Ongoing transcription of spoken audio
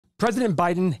President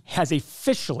Biden has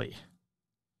officially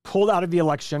pulled out of the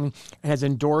election and has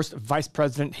endorsed Vice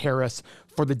President Harris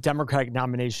for the Democratic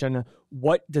nomination.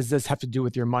 What does this have to do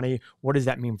with your money? What does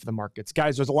that mean for the markets?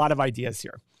 Guys, there's a lot of ideas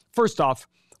here. First off,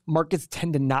 markets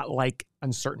tend to not like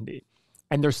uncertainty,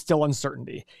 and there's still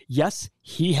uncertainty. Yes,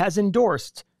 he has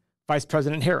endorsed Vice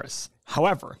President Harris.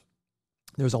 However,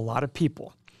 there's a lot of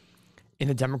people in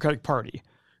the Democratic Party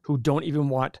who don't even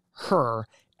want her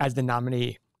as the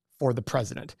nominee for the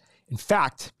president. In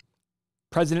fact,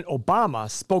 President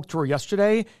Obama spoke to her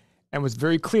yesterday and was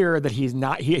very clear that he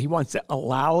wants to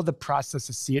allow the process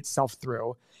to see itself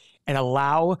through and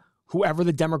allow whoever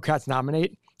the Democrats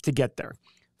nominate to get there.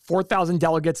 4,000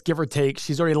 delegates, give or take.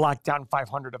 She's already locked down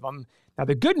 500 of them. Now,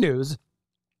 the good news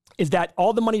is that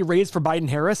all the money raised for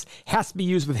Biden-Harris has to be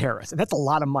used with Harris, and that's a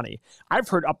lot of money. I've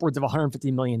heard upwards of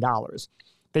 $150 million.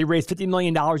 They raised $50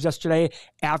 million yesterday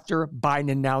after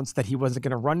Biden announced that he wasn't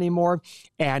going to run anymore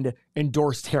and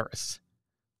endorsed Harris.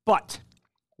 But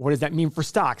what does that mean for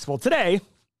stocks? Well, today,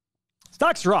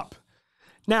 stocks are up.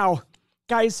 Now,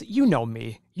 guys, you know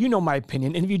me. You know my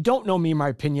opinion. And if you don't know me, my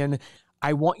opinion,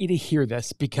 I want you to hear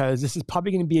this because this is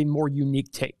probably going to be a more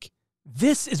unique take.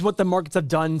 This is what the markets have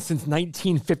done since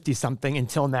 1950-something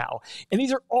until now. And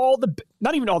these are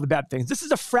not even all the bad things. This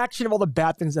is a fraction of all the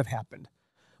bad things that have happened.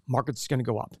 Markets are going to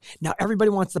go up. Now, everybody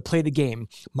wants to play the game.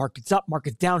 Markets up,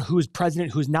 markets down, who's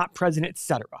president, who's not president,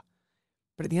 etc.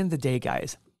 But at the end of the day,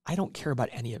 guys, I don't care about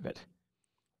any of it.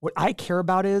 What I care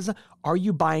about is, are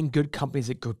you buying good companies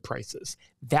at good prices?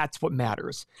 That's what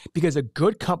matters. Because a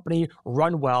good company will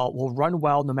run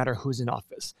well no matter who's in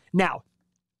office. Now,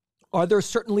 are there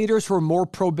certain leaders who are more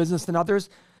pro-business than others?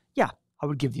 Yeah, I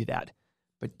would give you that.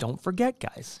 But don't forget,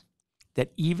 guys,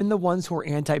 that even the ones who are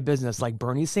anti-business, like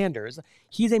Bernie Sanders,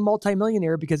 he's a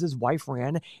multimillionaire because his wife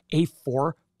ran a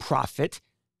for-profit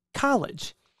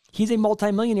college. He's a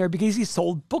multimillionaire because he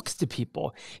sold books to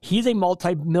people. He's a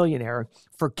multimillionaire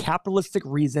for capitalistic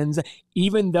reasons,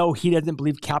 even though he doesn't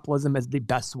believe capitalism is the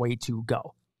best way to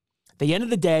go. At the end of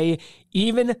the day,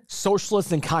 even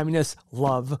socialists and communists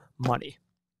love money.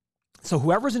 So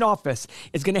whoever's in office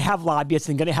is going to have lobbyists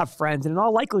and going to have friends, and in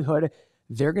all likelihood,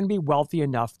 they're going to be wealthy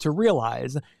enough to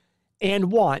realize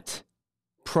and want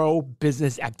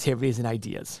pro-business activities and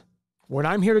ideas. What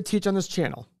I'm here to teach on this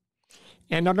channel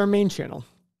and on our main channel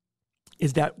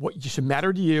is that what should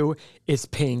matter to you is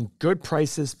paying good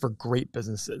prices for great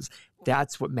businesses.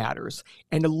 That's what matters.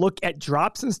 And to look at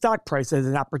drops in stock prices as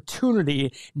an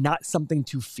opportunity, not something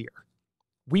to fear.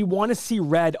 We want to see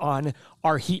red on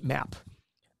our heat map.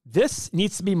 This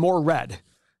needs to be more red.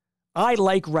 I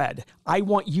like red. I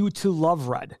want you to love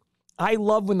red. I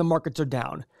love when the markets are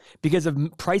down because if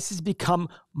prices become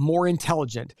more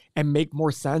intelligent and make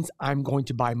more sense, I'm going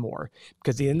to buy more.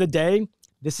 Because at the end of the day,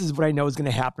 this is what I know is going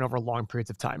to happen over long periods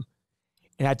of time.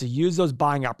 And I have to use those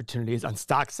buying opportunities on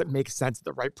stocks that make sense at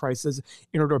the right prices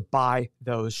in order to buy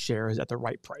those shares at the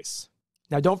right price.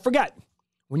 Now, don't forget,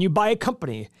 when you buy a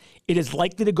company, it is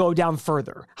likely to go down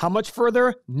further. How much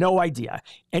further? No idea.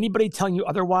 Anybody telling you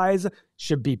otherwise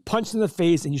should be punched in the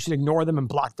face and you should ignore them and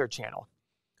block their channel.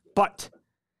 But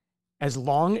as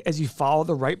long as you follow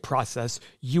the right process,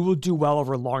 you will do well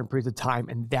over long periods of time.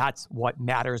 And that's what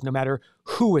matters, no matter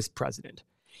who is president.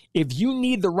 If you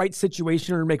need the right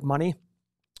situation to make money,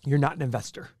 you're not an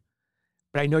investor.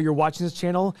 But I know you're watching this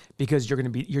channel because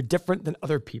you're different than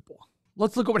other people.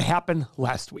 Let's look at what happened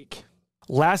last week.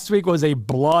 Last week was a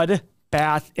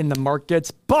bloodbath in the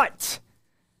markets, but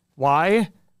why?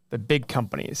 The big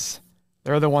companies.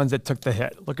 They're the ones that took the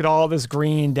hit. Look at all this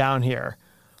green down here.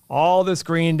 All this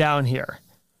green down here.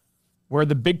 Where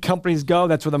the big companies go,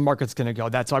 that's where the market's going to go.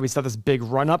 That's why we saw this big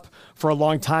run up for a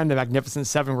long time. The Magnificent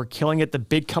Seven were killing it. The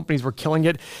big companies were killing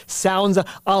it. Sounds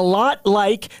a lot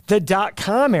like the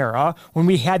dot-com era when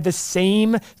we had the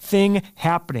same thing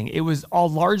happening. It was all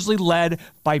largely led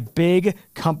by big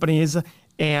companies,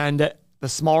 and the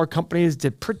smaller companies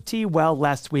did pretty well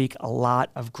last week. A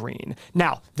lot of green.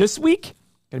 Now, this week,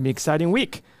 going to be an exciting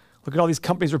week. Look at all these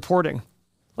companies reporting.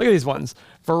 Look at these ones.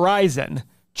 Verizon,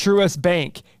 Truist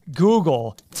Bank,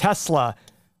 Google, Tesla,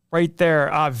 right there,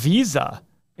 Visa,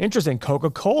 interesting,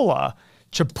 Coca-Cola,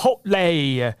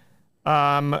 Chipotle,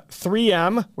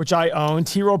 3M, which I own,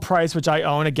 T. Rowe Price, which I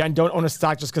own. Again, don't own a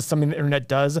stock just because something the internet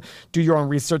does. Do your own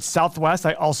research. Southwest,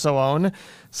 I also own.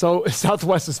 So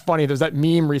Southwest is funny. There's that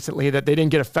meme recently that they didn't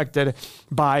get affected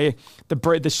by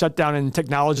the shutdown in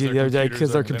technology the other day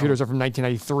because their computers are from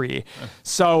 1993.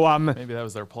 So maybe that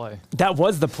was their play. That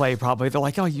was the play probably. They're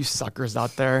like, oh, you suckers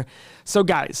out there. So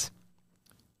guys,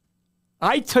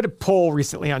 I took a poll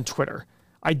recently on Twitter.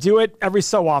 I do it every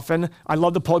so often. I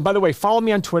love the poll. By the way, follow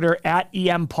me on Twitter at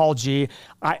EMPaulG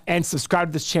and subscribe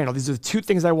to this channel. These are the two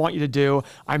things I want you to do.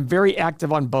 I'm very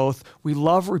active on both. We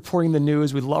love reporting the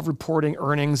news. We love reporting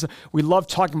earnings. We love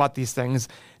talking about these things,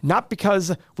 not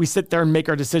because we sit there and make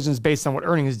our decisions based on what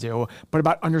earnings do, but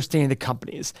about understanding the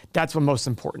companies. That's what's most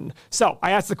important. So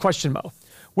I asked the question, Mo,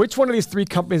 which one of these three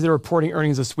companies that are reporting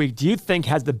earnings this week do you think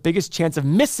has the biggest chance of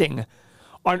missing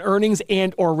on earnings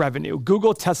and or revenue?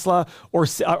 Google, Tesla, or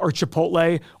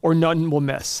Chipotle, or none will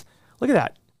miss. Look at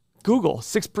that. Google,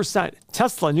 6%.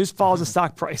 Tesla, news follows the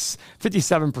stock price,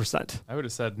 57%. I would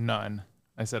have said none.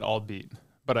 I said all beat,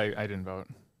 but I didn't vote.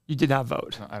 You did not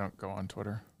vote. No, I don't go on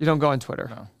Twitter. You don't go on Twitter?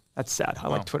 No. That's sad. I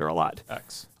like Twitter a lot.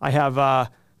 X. I have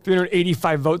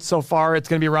 385 votes so far. It's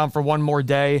going to be around for one more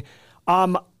day.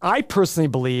 I personally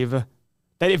believe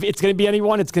that if it's going to be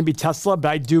anyone, it's going to be Tesla, but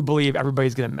I do believe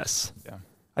everybody's going to miss. Yeah.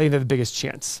 I think they're the biggest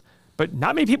chance. But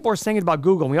not many people are saying it about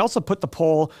Google. And we also put the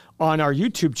poll on our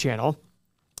YouTube channel.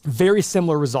 Very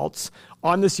similar results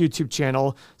on this YouTube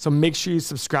channel. So make sure you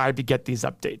subscribe to get these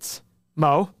updates.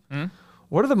 Mo,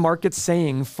 what are the markets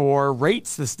saying for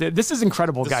rates? This is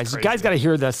incredible, guys. You guys got to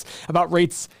hear this about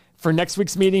rates for next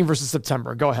week's meeting versus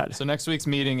September. Go ahead. So next week's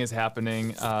meeting is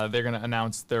happening. They're going to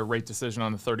announce their rate decision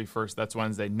on the 31st. That's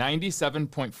Wednesday.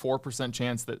 97.4%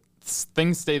 chance that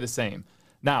things stay the same.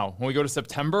 Now, when we go to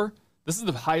September, this is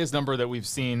the highest number that we've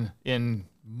seen in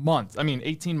months. I mean,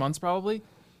 18 months probably.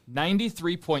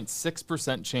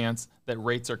 93.6% chance that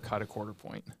rates are cut a quarter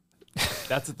point.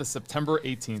 That's at the September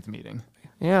 18th meeting.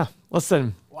 Yeah.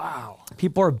 Listen. Wow.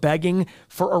 People are begging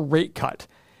for a rate cut.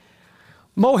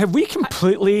 Mo, have we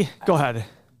completely... Go ahead.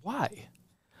 Why?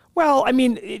 Well, I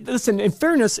mean, listen, in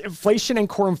fairness, inflation and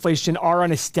core inflation are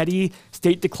on a steady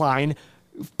state decline.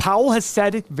 Powell has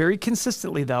said very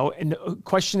consistently, though, and the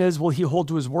question is, will he hold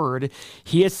to his word?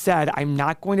 He has said, I'm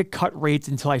not going to cut rates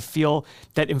until I feel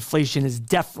that inflation is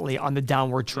definitely on the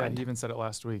downward trend. Yeah, he even said it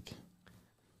last week.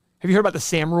 Have you heard about the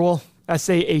SAM rule?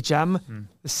 S-A-H-M?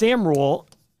 The SAM rule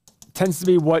tends to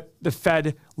be what the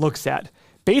Fed looks at.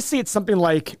 Basically, it's something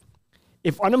like,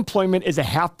 if unemployment is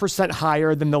 0.5%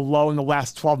 higher than the low in the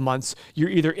last 12 months, you're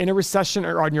either in a recession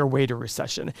or on your way to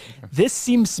recession. Okay. This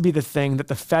seems to be the thing that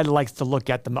the Fed likes to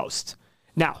look at the most.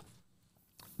 Now,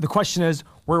 the question is,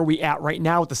 where are we at right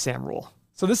now with the SAM rule?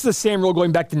 So this is the SAM rule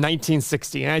going back to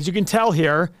 1960. And as you can tell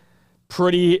here,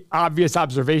 pretty obvious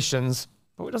observations,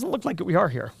 but it doesn't look like we are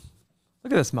here.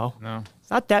 Look at this, Mo. No.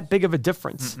 It's not that big of a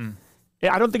difference.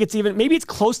 I don't think it's even, maybe it's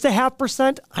close to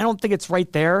 0.5%. I don't think it's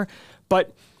right there,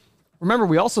 but remember,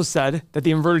 we also said that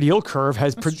the inverted yield curve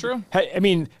has... That's true. I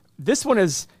mean, this one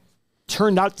has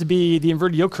turned out to be the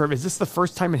inverted yield curve. Is this the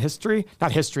first time in history?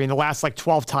 Not history, in the last like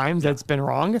 12 times that it's been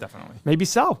wrong? Definitely. Maybe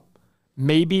so.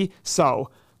 Maybe so.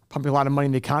 Pumping a lot of money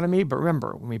in the economy, but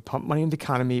remember, when we pump money in the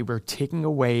economy, we're taking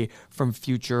away from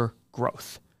future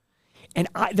growth. And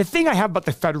the thing I have about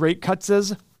the Fed rate cuts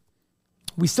is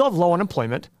we still have low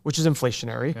unemployment, which is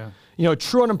inflationary. Yeah. You know,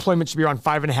 true unemployment should be around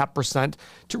 5.5%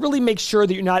 to really make sure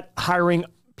that you're not hiring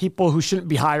people who shouldn't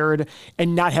be hired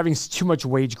and not having too much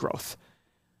wage growth.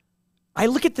 I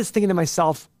look at this thinking to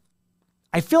myself,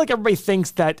 I feel like everybody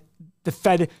thinks that the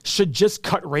Fed should just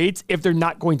cut rates if they're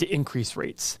not going to increase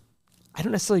rates. I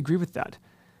don't necessarily agree with that.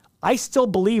 I still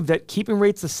believe that keeping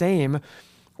rates the same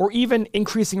or even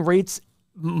increasing rates,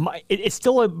 it's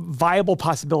still a viable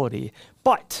possibility.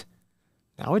 But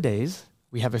nowadays,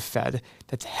 we have a Fed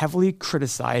that's heavily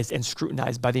criticized and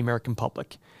scrutinized by the American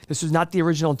public. This was not the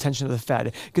original intention of the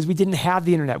Fed because we didn't have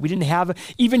the internet. We didn't have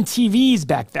even TVs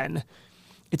back then.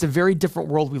 It's a very different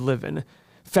world we live in.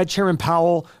 Fed Chairman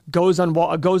Powell goes on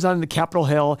the Capitol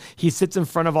Hill. He sits in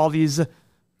front of all these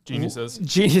geniuses,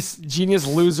 genius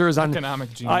losers on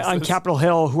Capitol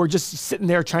Hill who are just sitting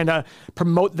there trying to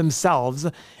promote themselves.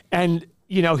 And,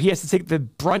 you know, he has to take the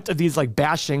brunt of these like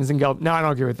bashings and go, no, I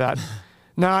don't agree with that.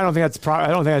 No, I don't think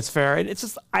that's fair. And it's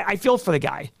just, I feel for the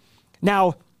guy.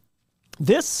 Now,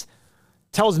 this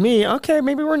tells me, okay,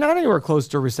 maybe we're not anywhere close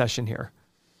to a recession here.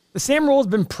 The SAM rule has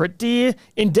been pretty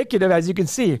indicative, as you can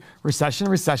see. Recession,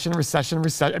 recession, recession,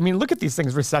 recession. I mean, look at these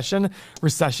things. Recession,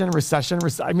 recession, recession,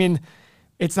 recession. I mean,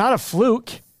 it's not a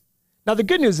fluke. Now, the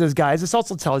good news is, guys, this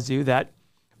also tells you that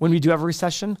when we do have a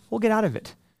recession, we'll get out of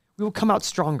it. We will come out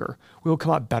stronger. We will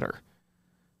come out better.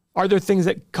 Are there things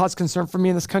that cause concern for me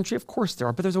in this country? Of course there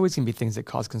are, but there's always going to be things that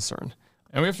cause concern.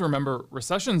 And we have to remember,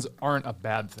 recessions aren't a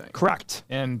bad thing. Correct.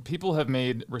 And people have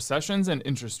made recessions and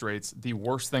interest rates the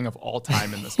worst thing of all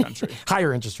time in this country.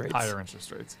 Higher interest rates. Higher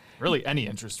interest rates. Really, any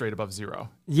interest rate above zero.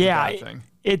 Yeah, is a bad thing.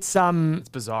 It's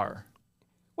bizarre.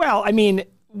 Well, I mean,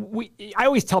 I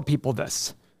always tell people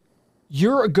this.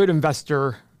 You're a good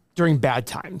investor during bad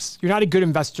times. You're not a good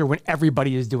investor when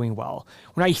everybody is doing well.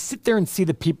 When I sit there and see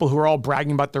the people who are all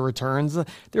bragging about their returns,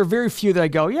 there are very few that I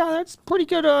go, yeah, that's pretty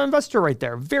good investor right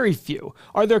there. Very few.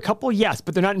 Are there a couple? Yes,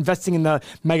 but they're not investing in the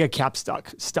mega cap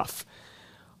stuff.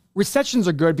 Recessions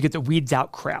are good because it weeds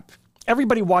out crap.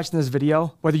 Everybody watching this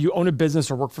video, whether you own a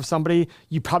business or work for somebody,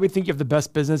 you probably think you have the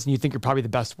best business and you think you're probably the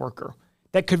best worker.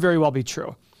 That could very well be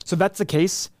true. So if that's the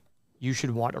case, you should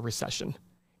want a recession.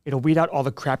 It'll weed out all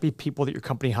the crappy people that your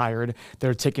company hired that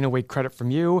are taking away credit from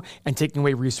you and taking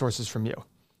away resources from you.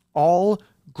 All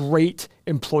great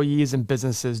employees and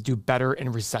businesses do better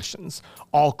in recessions.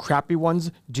 All crappy ones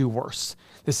do worse.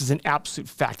 This is an absolute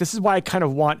fact. This is why I kind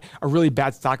of want a really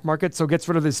bad stock market, so it gets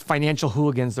rid of these financial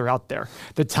hooligans that are out there.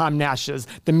 The Tom Nashes,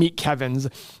 the Meet Kevins,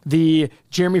 the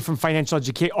Jeremy from Financial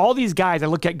Education, all these guys I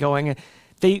look at going,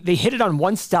 they hit it on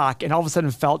one stock and all of a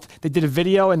sudden felt they did a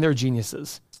video and they're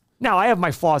geniuses. Now, I have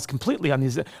my flaws completely on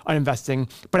investing,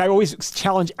 but I always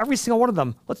challenge every single one of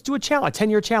them. Let's do a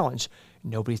 10-year challenge.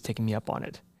 Nobody's taking me up on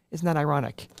it. Isn't that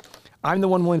ironic? I'm the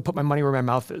one willing to put my money where my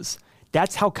mouth is.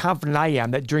 That's how confident I am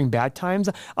that during bad times,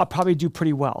 I'll probably do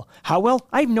pretty well. How well?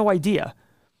 I have no idea.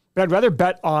 But I'd rather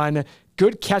bet on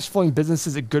good cash flowing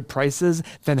businesses at good prices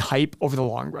than hype over the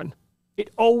long run. It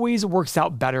always works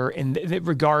out better in the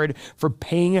regard for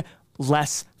paying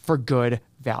less for good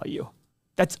value.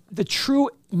 That's the true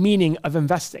meaning of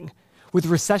investing. With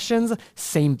recessions,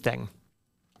 same thing.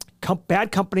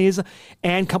 Bad companies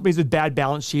and companies with bad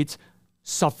balance sheets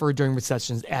suffer during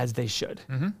recessions as they should.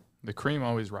 Mm-hmm. The cream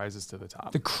always rises to the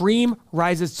top. The cream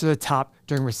rises to the top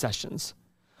during recessions.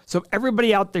 So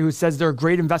everybody out there who says they're a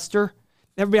great investor,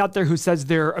 everybody out there who says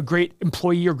they're a great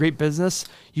employee or great business,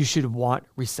 you should want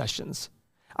recessions.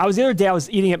 The other day I was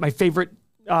eating at my favorite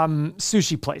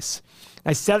sushi place.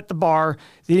 I sat at the bar,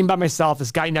 eating by myself.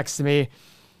 This guy next to me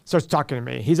starts talking to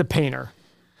me. He's a painter.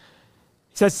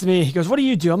 He says to me, he goes, what do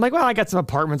you do? I'm like, well, I got some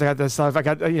apartments. I got this stuff. I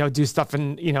got, do stuff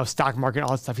in, stock market and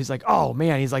all that stuff. He's like, oh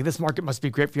man. He's like, this market must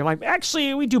be great for you. I'm like,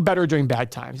 actually, we do better during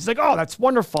bad times. He's like, oh, that's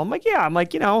wonderful. I'm like, yeah. I'm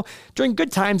like, during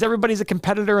good times, everybody's a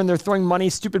competitor and they're throwing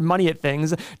stupid money at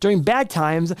things. During bad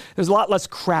times, there's a lot less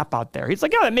crap out there. He's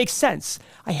like, oh, that makes sense.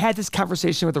 I had this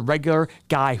conversation with a regular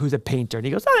guy who's a painter and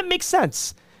he goes, oh, that makes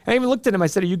sense. And I even looked at him. I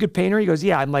said, are you a good painter? He goes,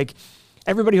 yeah. I'm like,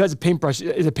 everybody who has a paintbrush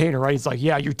is a painter, right? He's like,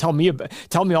 yeah, you tell me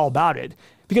all about it.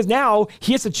 Because now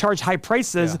he has to charge high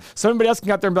prices. Yeah. So everybody else can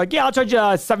go out there and be like, yeah, I'll charge you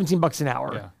 $17 an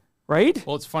hour. Yeah. Right?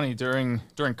 Well, it's funny. During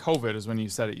COVID is when you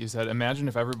said it. You said, imagine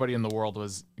if everybody in the world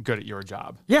was good at your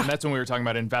job. Yeah. And that's when we were talking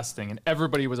about investing and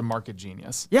everybody was a market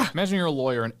genius. Yeah. Imagine you're a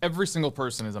lawyer and every single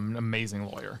person is an amazing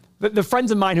lawyer. The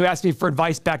friends of mine who asked me for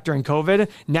advice back during COVID,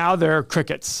 now they're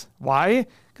crickets. Why?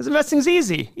 Because investing's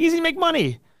easy. Easy to make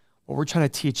money. What we're trying to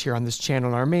teach here on this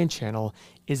channel, on our main channel,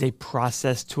 is a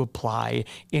process to apply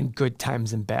in good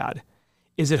times and bad.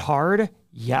 Is it hard?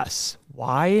 Yes.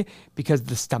 Why? Because of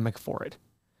the stomach for it.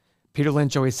 Peter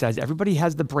Lynch always says, everybody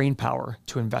has the brain power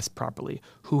to invest properly.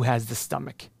 Who has the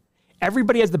stomach?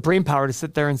 Everybody has the brain power to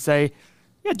sit there and say,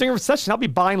 yeah, during a recession, I'll be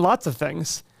buying lots of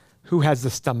things. Who has the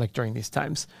stomach during these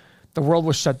times? The world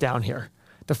was shut down here.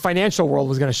 The financial world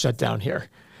was going to shut down here.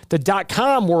 The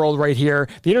 .com world right here,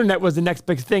 the internet was the next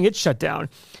big thing. It shut down.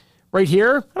 Right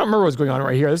here, I don't remember what's going on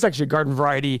right here. There's actually a garden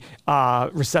variety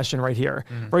recession right here.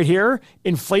 Mm-hmm. Right here,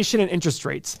 inflation and interest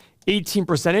rates.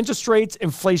 18% interest rates,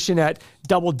 inflation at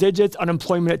double digits,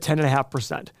 unemployment at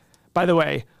 10.5%. By the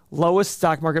way, lowest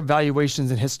stock market valuations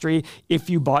in history. If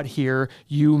you bought here,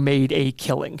 you made a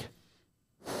killing.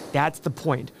 That's the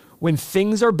point. When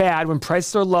things are bad, when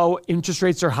prices are low, interest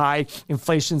rates are high,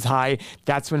 inflation's high,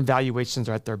 that's when valuations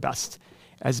are at their best.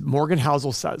 As Morgan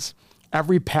Housel says,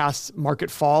 every past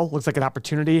market fall looks like an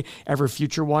opportunity. Every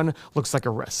future one looks like a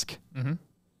risk. Mm-hmm.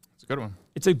 It's a good one.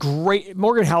 It's a great,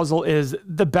 Morgan Housel is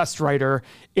the best writer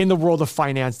in the world of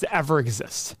finance to ever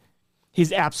exist.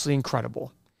 He's absolutely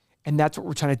incredible. And that's what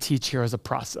we're trying to teach here as a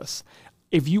process.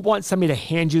 If you want somebody to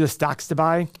hand you the stocks to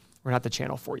buy, we're not the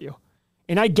channel for you.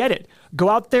 And I get it. Go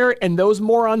out there and those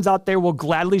morons out there will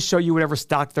gladly show you whatever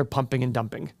stock they're pumping and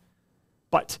dumping.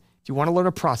 But if you want to learn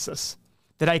a process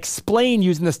that I explain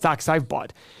using the stocks I've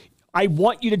bought, I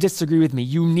want you to disagree with me.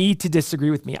 You need to disagree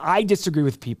with me. I disagree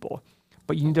with people,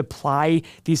 but you need to apply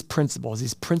these principles.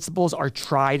 These principles are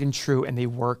tried and true and they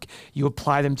work. You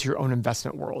apply them to your own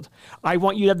investment world. I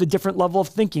want you to have the different level of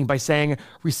thinking by saying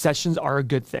recessions are a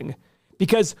good thing.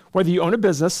 Because whether you own a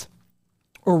business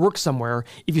or work somewhere,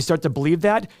 if you start to believe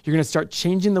that, you're going to start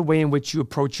changing the way in which you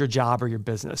approach your job or your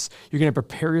business. You're going to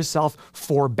prepare yourself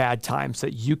for bad times so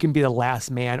that you can be the last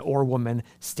man or woman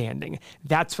standing.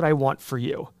 That's what I want for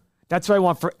you. That's what I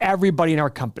want for everybody in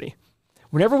our company.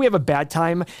 Whenever we have a bad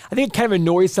time, I think it kind of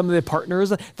annoys some of the partners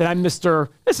that I'm Mr.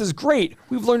 This is great.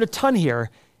 We've learned a ton here,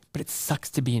 but it sucks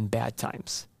to be in bad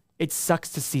times. It sucks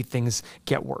to see things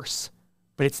get worse,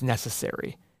 but it's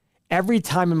necessary. Every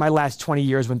time in my last 20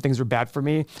 years when things were bad for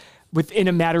me, within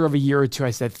a matter of a year or two,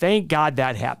 I said, thank God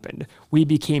that happened. We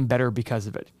became better because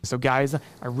of it. So guys,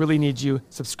 I really need you,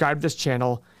 subscribe to this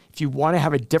channel. If you want to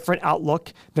have a different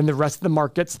outlook than the rest of the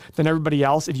markets, than everybody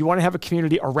else, if you want to have a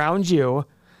community around you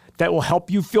that will help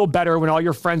you feel better when all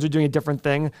your friends are doing a different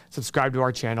thing, subscribe to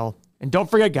our channel. And don't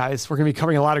forget, guys, we're going to be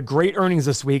covering a lot of great earnings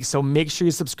this week, so make sure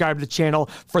you subscribe to the channel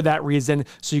for that reason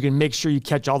so you can make sure you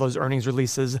catch all those earnings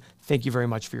releases. Thank you very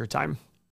much for your time.